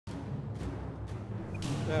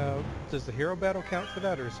Does the hero battle count for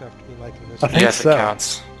that, or does it have to be like in this? I think Yes, so. it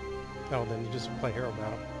counts. Oh, then you just play hero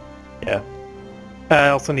battle. Yeah. I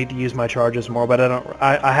also need to use my charges more, but I don't.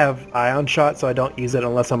 I have ion shot, so I don't use it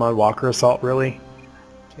unless I'm on Walker Assault, really.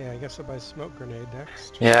 Okay, I guess I'll buy smoke grenade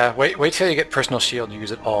next. Yeah, wait till you get personal shield and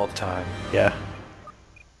use it all the time. Yeah.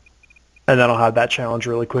 And then I'll have that challenge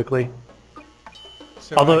really quickly.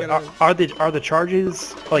 So Although, I gotta, are the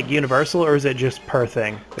charges like universal, or is it just per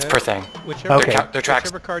thing? It's per thing. whichever, Okay. They're tracks.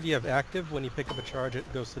 whichever card you have active, when you pick up a charge,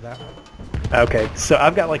 it goes to that one. Okay, so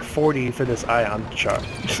I've got like 40 for this ion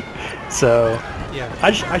charge. So Yeah.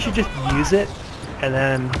 I should just use it, and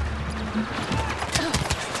then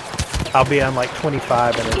I'll be on like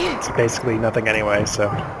 25, and it's basically nothing anyway. So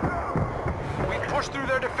We push through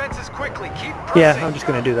their defenses quickly. Keep yeah, pressing. I'm just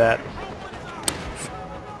gonna do that.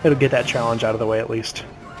 It'll get that challenge out of the way at least.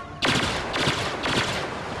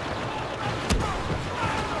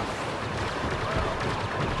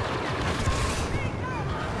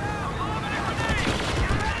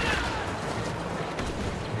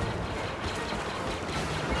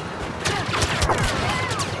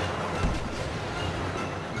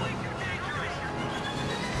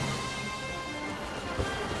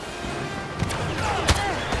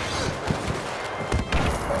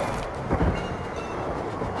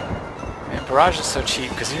 Man, Barrage is so cheap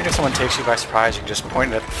because even if someone takes you by surprise, you can just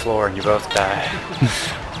point it at the floor and you both die.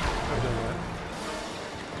 I've done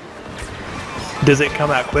that. Does it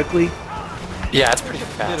come out quickly? Yeah, it's pretty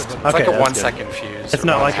fast. It's Okay, like a that's 1 good. second fuse. It's or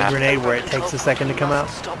not one like a half. grenade where it takes a second to come out.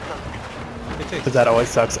 It takes Because that always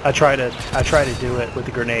sucks. I try to do it with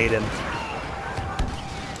the grenade, and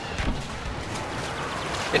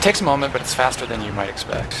It takes a moment, but it's faster than you might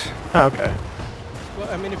expect. oh, okay. Well,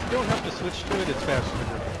 I mean, if you don't have to switch to it, it's faster than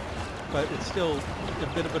grenade. But it's still a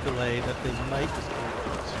bit of a delay that they might just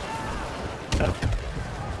Oh.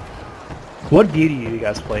 What view do you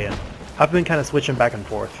guys play in? I've been kind of switching back and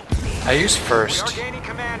forth. I use We are first. gaining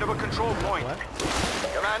command of a control point. What?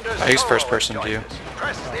 Commander I use Zorro first person joins view. us.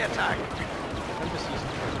 Press the attack. I'm just using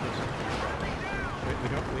first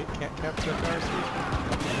person. We can't capture the RC?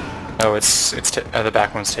 Oh, the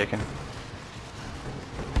back one's taken.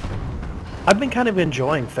 I've been kind of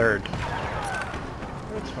enjoying third.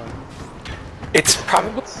 That's fun. It's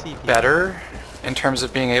probably CP. better in terms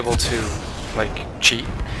of being able to, like, cheat.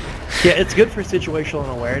 Yeah, it's good for situational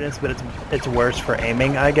awareness, but it's worse for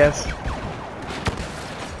aiming, I guess.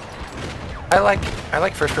 I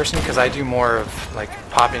like first person because I do more of like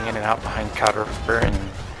popping in and out behind cover and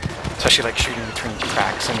especially like shooting between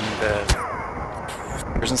cracks and the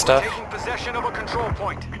and stuff. Taking possession of a control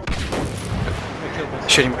point. I killed myself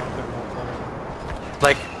Shooting- back there more fun.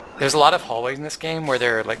 Like there's a lot of hallways in this game where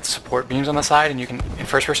there are like support beams on the side and you can in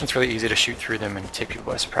first person it's really easy to shoot through them and take people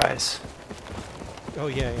by surprise. Oh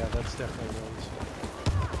yeah, that's definitely ones.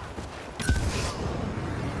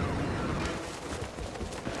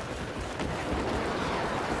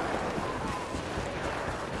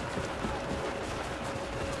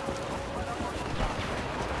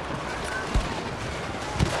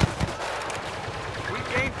 We've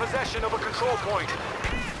gained possession of a control point.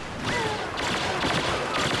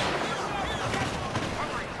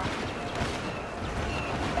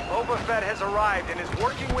 Boba Fett has arrived and is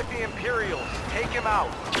working with the Imperials. Take him out.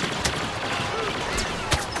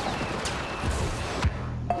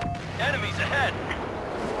 Enemies ahead.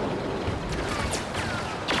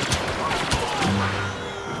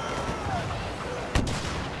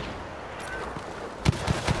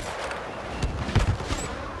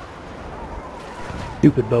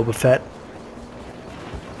 Stupid Boba Fett.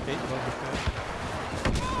 Hate Boba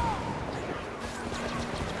Fett.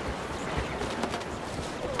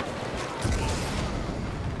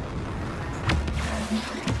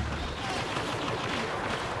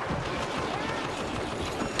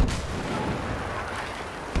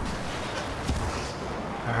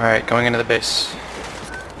 Alright, going into the base.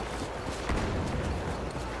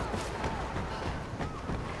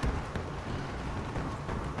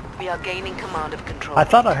 We are gaining command of control. I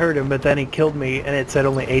thought I heard him, but then he killed me, and it said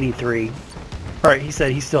only 83. Alright, he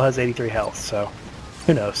said he still has 83 health, so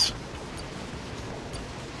who knows.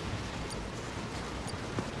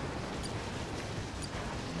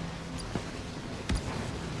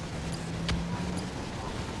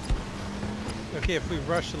 Okay, if we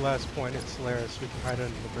rush the last point at Solaris, we can hide under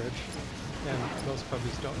the bridge. And most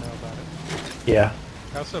puppies don't know about it. Yeah.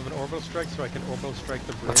 I also have an orbital strike, so I can orbital strike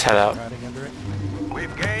the bridge Let's head out. hiding under it.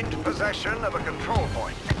 We've gained possession of a control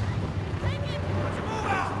point.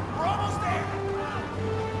 We're almost there.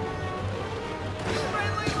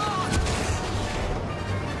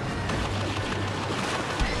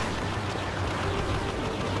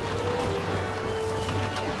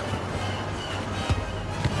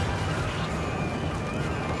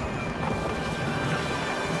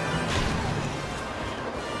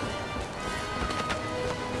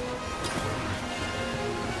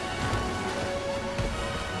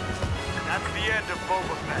 the end of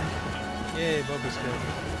Boba Fett. Yay, Boba's good.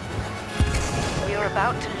 We are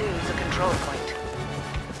about to lose a control point.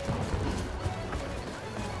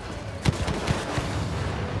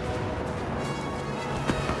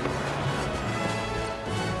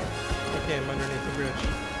 Okay, I'm underneath the bridge.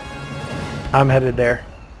 I'm headed there.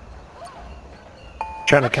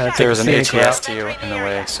 Trying to kind of take There's a an scenic route. ATST in the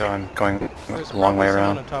way, so I'm going There's a long way probably someone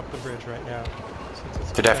around. on top of the bridge right now. Since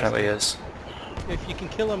it's There definitely is. If you can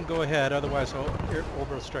kill him, go ahead. Otherwise, I'll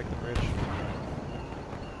over strike the bridge.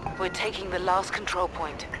 We're taking the last control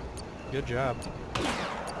point. Good job.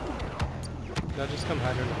 Now just come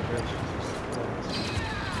hide under the bridge.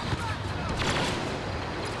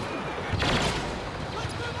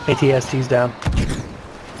 ATST's down.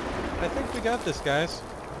 I think we got this, guys.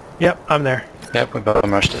 Yep, I'm there. Yep, we both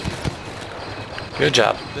rushed it. Good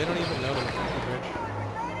job. They don't even know they're on the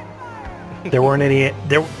bridge. There weren't any.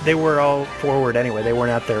 They were all forward anyway. They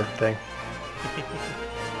weren't at their thing.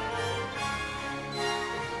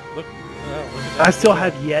 Look at that. I still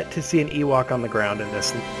have yet to see an Ewok on the ground in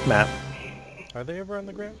this map. Are they ever on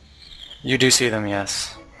the ground? You do see them,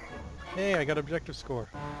 yes. Hey, I got objective score.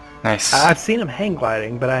 Nice. I've seen them hang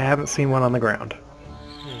gliding, but I haven't seen one on the ground.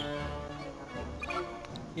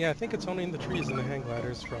 Yeah, I think it's only in the trees and the hang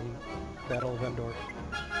gliders from Battle of Endor.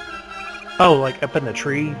 Oh, like up in the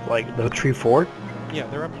tree, like the tree fort? Yeah,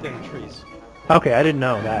 they're up in the trees. Okay, I didn't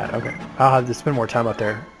know that. Okay, I'll have to spend more time up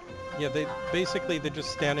there. Yeah, they're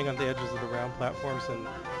just standing on the edges of the round platforms, and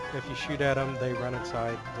if you shoot at them, they run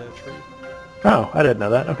inside the tree. Oh, I didn't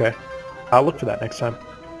know that. Okay, I'll look for that next time.